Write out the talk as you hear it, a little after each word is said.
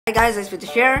Hi guys, it's Peter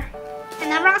here.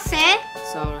 And I'm Roxy.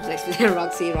 So let's be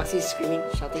Roxy's screaming,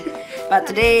 shouting. But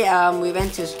today we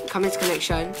went to Comics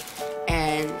Connection,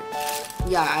 and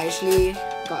yeah, I actually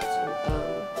got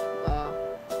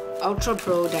Ultra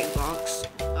Pro deck box,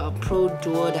 Pro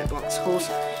Duo deck box, holds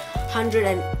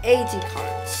 180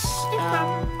 cards.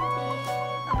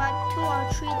 About 2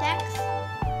 or 3 decks.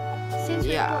 Since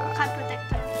we put card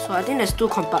protector. So I think there's 2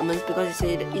 compartments because it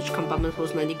said that each compartment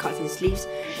holds 90 cards in sleeves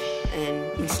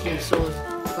and in sleeves. So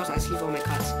because I sleeve all my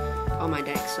cards, all my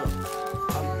decks. So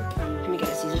let me get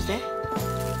the scissors there.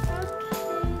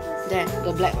 There,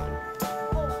 the black one.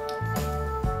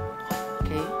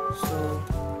 Okay, so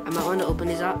I might want to open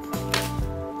this up.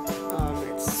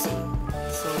 Let's see.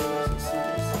 So let's see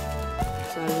this.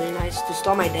 So it's really nice to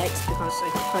store my decks because I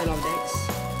have quite a lot of decks.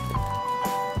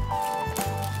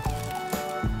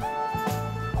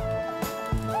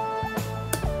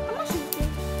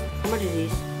 How much is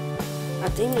this? I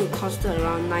think it costed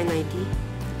around $9.90.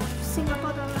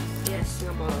 Singapore dollars. Yes,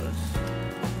 Singapore dollars.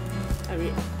 I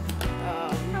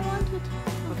want it.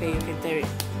 Okay, you can tear it.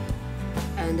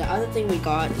 And the other thing we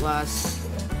got was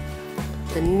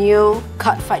the new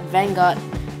Cardfight Vanguard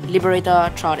Liberator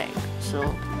Trial deck.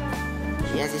 So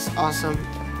yes, it's awesome.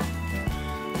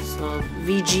 So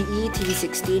VGE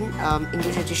TV16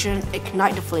 English edition,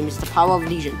 Ignite the Flames, the Power of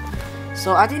Legion.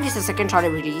 So I think this is the second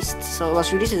trial released. So it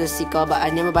was released as a sticker, but I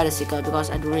never buy the sticker because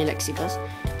I don't really like stickers.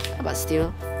 But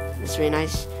still, it's very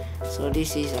nice. So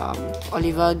this is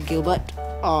Oliver Gilbert,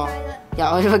 or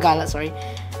Oliver Garlett, sorry.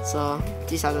 So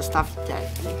these are the stuff that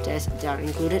are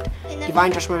included.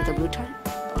 Divine Judgment of the Blue Tide.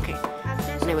 Okay.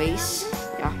 Anyways,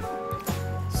 yeah.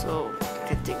 So I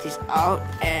can take this out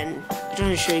and I just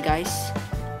want to show you guys.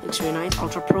 Looks very nice.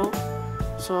 Ultra Pro.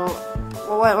 So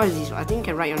what is this? I think you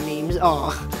can write your names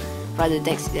or write the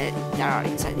decks that are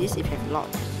inside this if you have a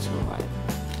lot. So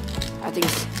I think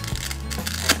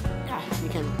we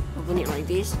can open it like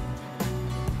this.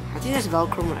 I think that's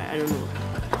Velcro, right? I don't know.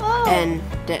 Oh. And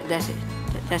that's it.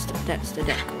 That's the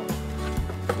deck.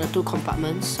 The 2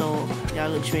 compartments. So yeah,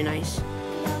 looks very nice.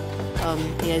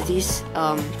 It has this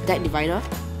deck divider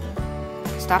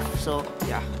stuff. So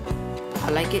yeah, I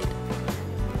like it.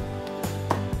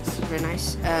 It's very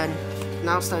nice. And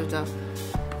now let's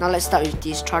start with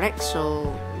this product.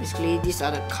 So basically, these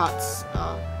are the cards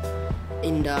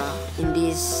in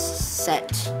this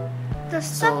set.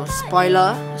 So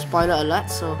spoiler alert.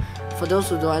 So for those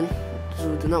who do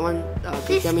not want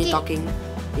to hear me talking,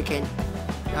 you can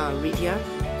read here.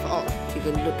 You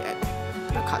can look at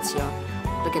the cards here.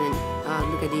 Look at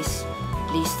this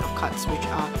list of cards, which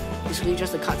are basically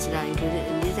just the cards that are included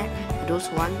in this deck. For those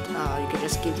who want, you can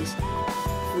just skip this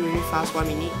really fast, 1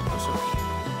 minute or so.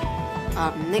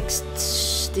 Next,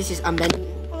 this is Unbending.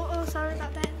 Oh, sorry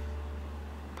about that.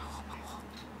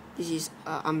 This is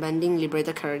Unbending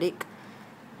Liberator Karadik,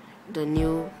 the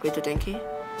new Greater 10K,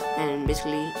 and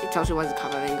basically it tells you what's the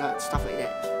card by Vanguard, stuff like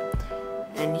that.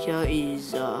 And here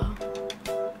is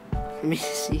let me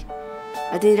see.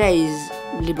 I think that is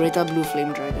Liberator Blue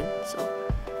Flame Dragon. So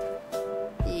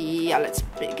yeah, let's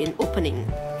begin opening.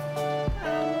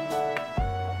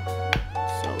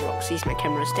 So Roxy's my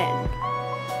camera stand.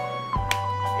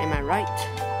 Am I right?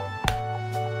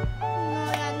 No,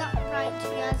 you're not right.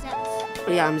 You're Zex.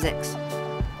 Oh yeah, I'm Zex.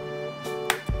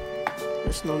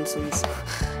 That's nonsense.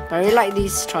 But I really like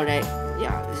this trial deck.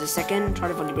 Yeah, it's the second trial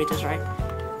deck for Liberators, right?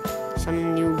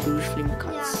 Some new blue flame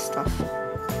cards stuff.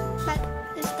 But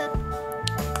it's the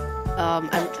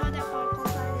trial deck for Gold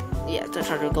Paladin. Yeah, the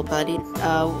trial deck Gold Paladin.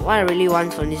 What I really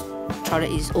want from this trial deck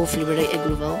is Oath Liberator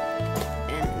Egluvel,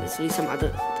 and there's really some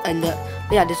other. And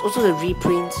there's also the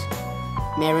reprints.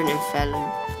 Marin and Fallon.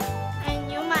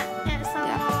 And you might add some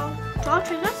more draw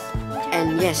triggers.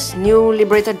 And yes, new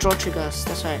Liberator draw triggers.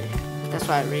 That's why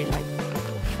I really like.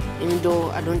 Even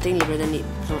though I don't think Liberator needs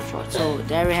so much. So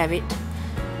there we have it.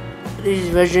 This is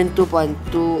version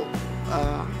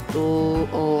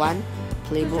 2.201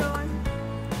 playbook.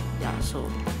 Yeah,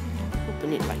 so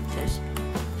open it like this.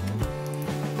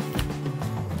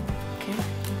 Okay.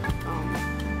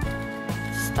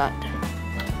 Start.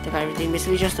 Take out everything.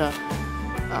 Basically just a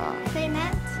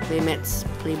playmats,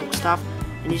 playbook stuff,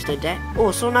 and this is the deck.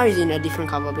 Oh, so now it's in a different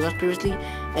cover because previously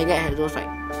Vanguard had those like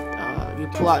you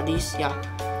pull out this,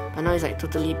 but now it's like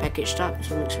totally packaged up,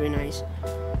 so it looks very nice.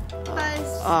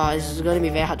 It's gonna be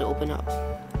very hard to open up.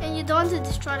 And you don't want to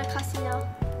destroy the casino.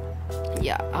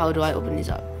 Yeah, how do I open this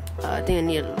up? I think I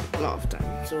need a lot of time.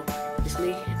 So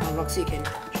basically, Roxy can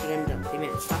show them the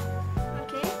playmat stuff.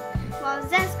 Okay. Well,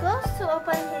 Zex goes to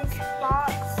open his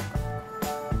box.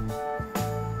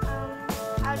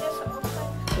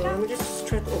 So let me just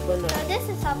try to open So this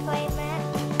is our playmat.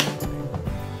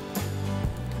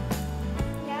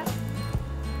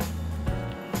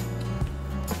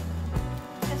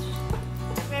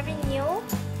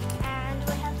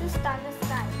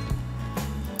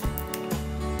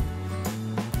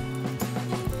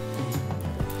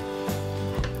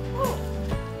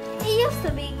 used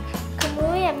to be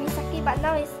Kamui and Misaki, but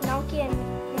now it's Naoki and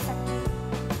Misaki.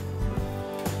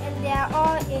 And they are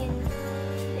all in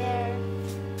their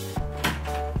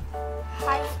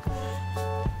high school.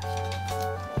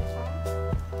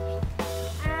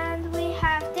 And we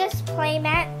have this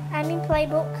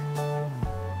playbook.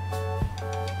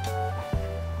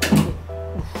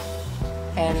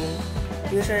 And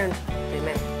fusion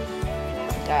playmat.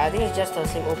 Yeah, I think it's just the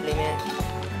same old playmat.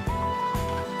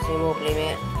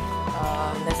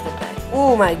 That's the back.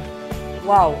 Oh my,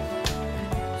 wow.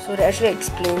 So they actually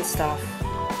explain stuff.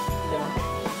 Yeah.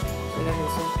 So you guys can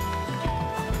see.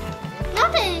 Now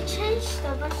they changed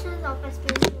the version of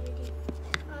explanation already.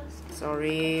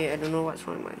 Sorry, I don't know what's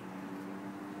wrong with mine.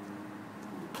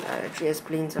 Yeah, it actually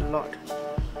explains a lot.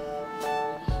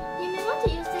 You may want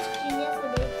to use this Genius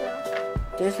Liberator.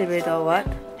 Genius Liberator what?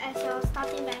 As your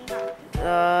starting Vanguard.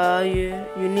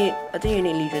 You need, I think you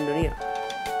need Legion, don't you?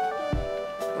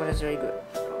 Oh, that's very good.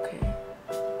 Okay.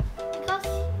 Because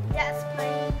that's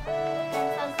playing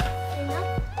against Zenith.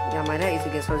 Yeah, my deck is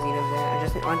against Zenith there. I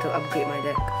just want to upgrade my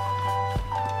deck.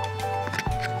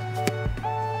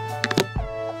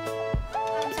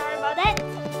 I'm sorry about that.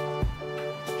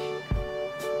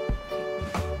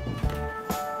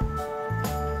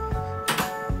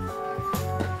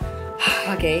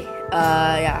 Okay,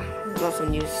 yeah, lots of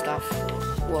new stuff.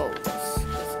 Whoa, that's a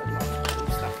lot of new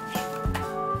stuff.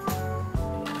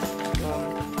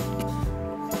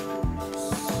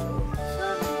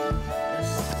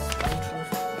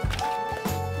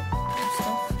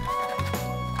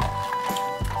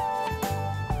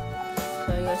 So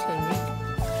you guys can read,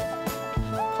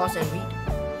 pause and read.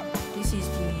 This is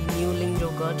the new Link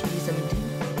Joker TV17.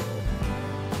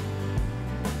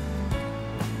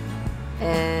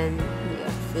 And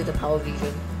yeah, with the power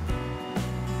vision,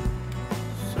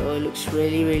 so it looks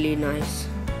really nice.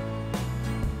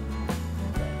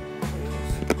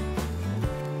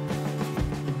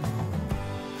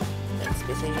 That's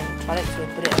basically product, so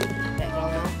put it in the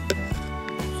background now.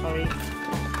 Sorry.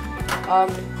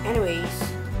 Anyways,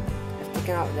 I've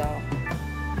taken out the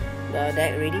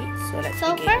deck already, so let's So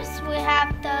begin. first we have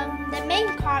the main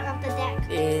card of the deck.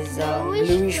 Is Bluish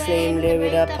Bluish Flame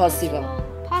Liberator Possible.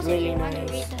 Possible. Really You want to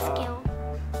nice. read the skill.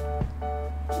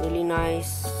 Really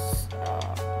nice.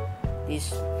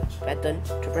 This pattern,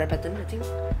 triple pattern, I think.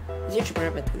 Is it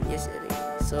triple pattern? Yes, it is.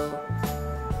 So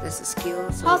that's the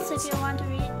skill. So Pause if you want to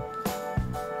read.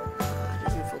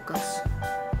 doesn't focus.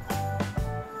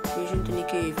 Fusion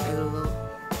 20k if available.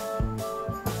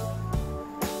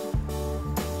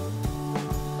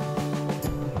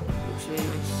 Looks really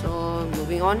nice. So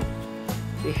moving on,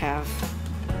 we have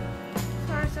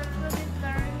Sorry, it's a little bit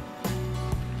blurry.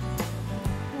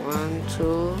 1,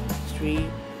 2, 3,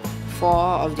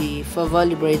 4 of the Fervor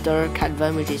Liberator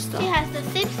Cardfight, which is She the has the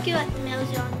same skill as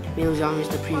Milzion. Milzion, is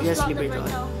the previous Slot Liberator.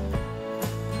 Liberator.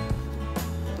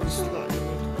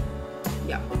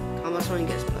 Yeah, Karma's one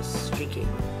gets plus 3k.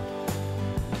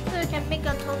 So you can make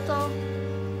a total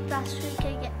plus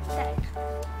 3k get deck.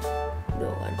 No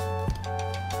one.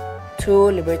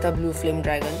 2 Liberator Blue Flame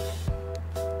Dragon.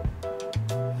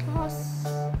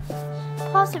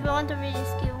 Pause if you want to read the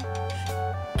skill.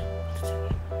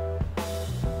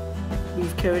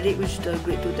 We've carried it, which is the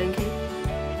grade 2 10k.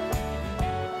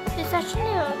 It's actually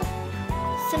a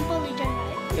simple Legion,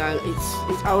 right? Yeah,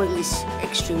 it's our list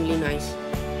extremely nice.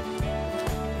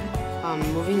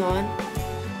 Moving on. I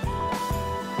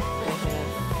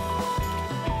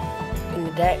have in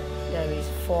the deck there is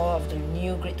 4 of the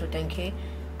new grade 2 10k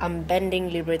Unbending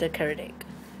Liberator carry deck.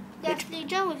 That's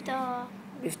Legion with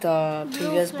the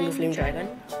Previous Blue Flame Dragon.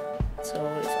 So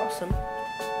it's awesome.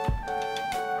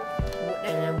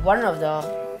 And then one of the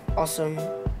awesome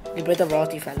Liberator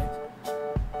Royalty Felon.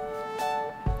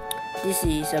 This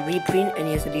is a reprint and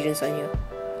he has a Legion sign here.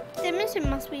 That means it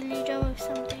must be Legion with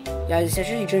something. Yeah, it's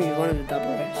actually Legion with one of the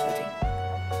double reds, I think.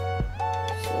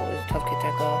 So it's 12k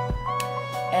tackle.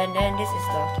 And then this is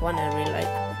the one I really like.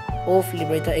 Oath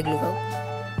Liberator Igluvel.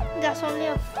 There's only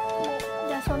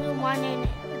one in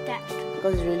that.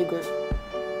 Because it's really good.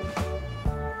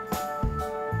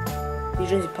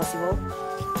 Legion is possible.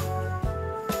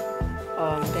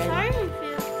 Then Sorry if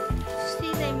you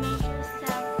see the images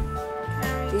that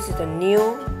very... this is the new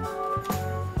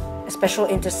special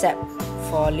intercept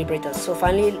for Liberators. So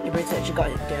finally, Liberators actually got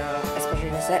their special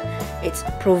intercept. It's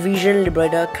Provision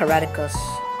Liberator Caradocus.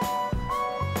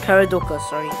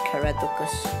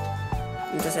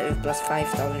 Intercept with plus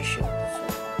 5,000 shield.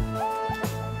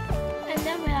 And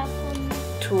then we have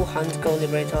 2 Hunt Gold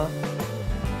Liberator.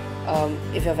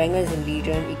 If your Vanguard is in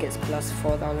Legion, it gets plus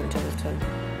 4,000 turn of turn.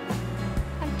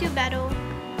 until battle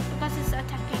because it's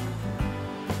attacking.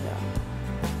 Yeah.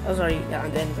 Oh sorry, yeah,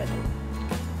 and then battle.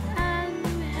 And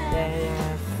we have Then we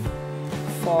have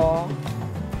 4.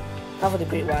 Now for the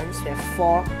great ones, we have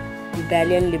 4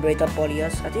 Rebellion Liberator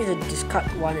Polias. I think it's a discard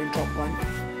 1 and drop 1.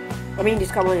 I mean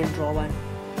discard 1 and draw 1.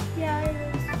 yeah, it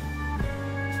is.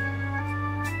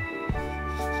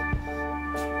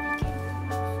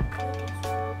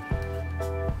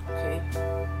 Okay.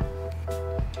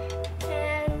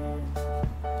 And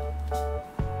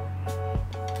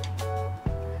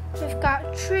we've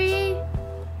got 3.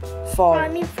 4 I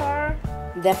mean 4.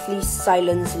 Deathly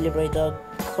Silence Liberator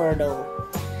Curdle.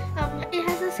 It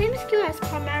has the same skill as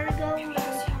Primarigo.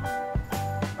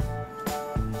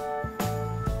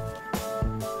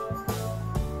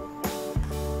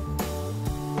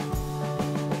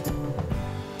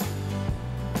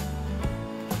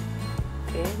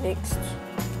 Okay, next.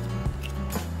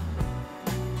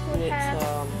 We have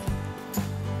Next,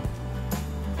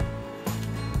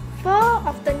 4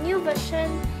 of the new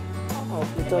version.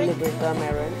 of Little Liberator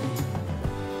Maron.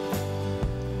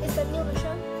 It's a new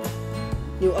version.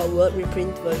 New outward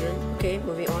reprint version. Okay,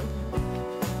 moving on.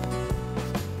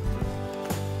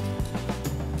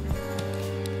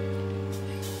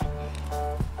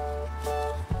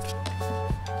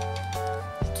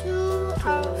 Two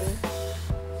of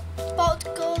Bolt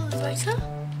Gold Liberator.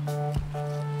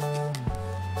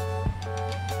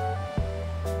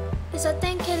 It's a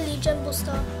 10k Legion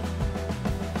booster.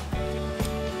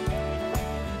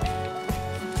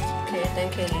 Okay,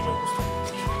 10k Legion booster.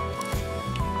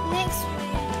 Next,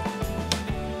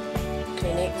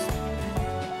 Okay, next.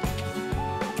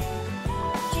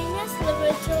 Genius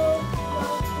Liberator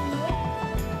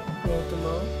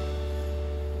Baltimore.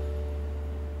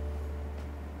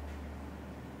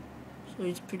 So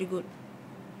it's pretty good.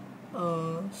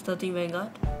 Starting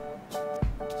Vanguard.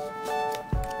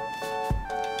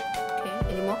 Okay,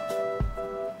 any more?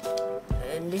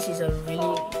 And this is a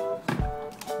really...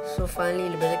 So finally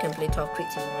Liberator can play 12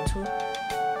 crits in 1-2.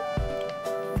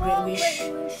 Great Wish.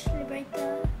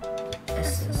 Liberator.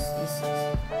 Aces.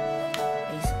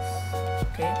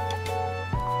 Okay.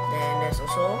 Then there's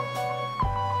also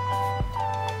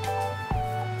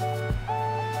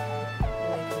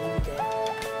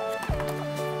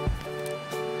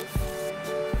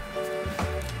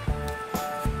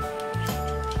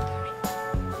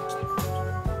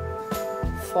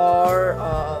four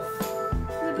of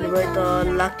Liberator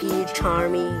Lucky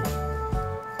Charming.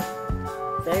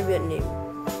 Very weird name.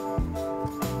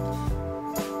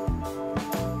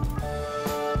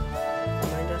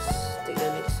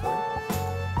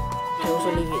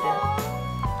 Also leave it there.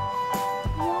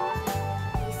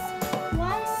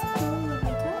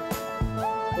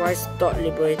 Wise Dot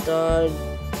Liberator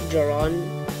Joron.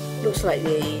 Looks like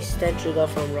the stat trigger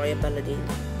from Royal Paladin.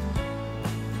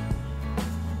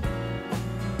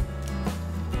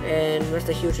 And where's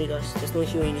the heal triggers? There's no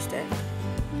heal in this deck.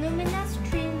 Luminous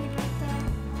Tree Liberator.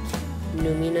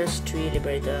 Luminous Tree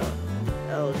Liberator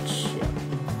Elch. Yeah.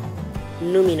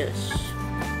 Luminous.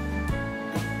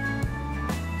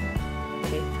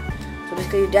 Okay. So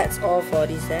basically that's all for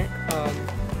this deck.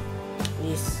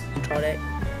 This draw deck.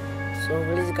 So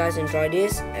hopefully you guys enjoy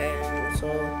this, and so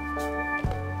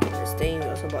this thing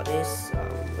also about this.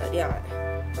 But yeah.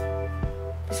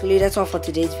 Basically that's all for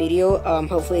today's video.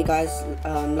 Hopefully you guys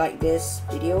like this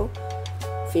video.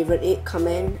 Favorite it,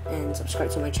 comment, and subscribe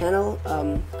to my channel.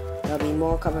 There'll be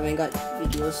more Cardfight Vanguard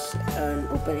videos and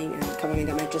opening and Cardfight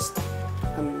Vanguard matches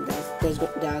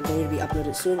that are going to be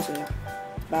uploaded soon. So yeah,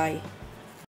 bye.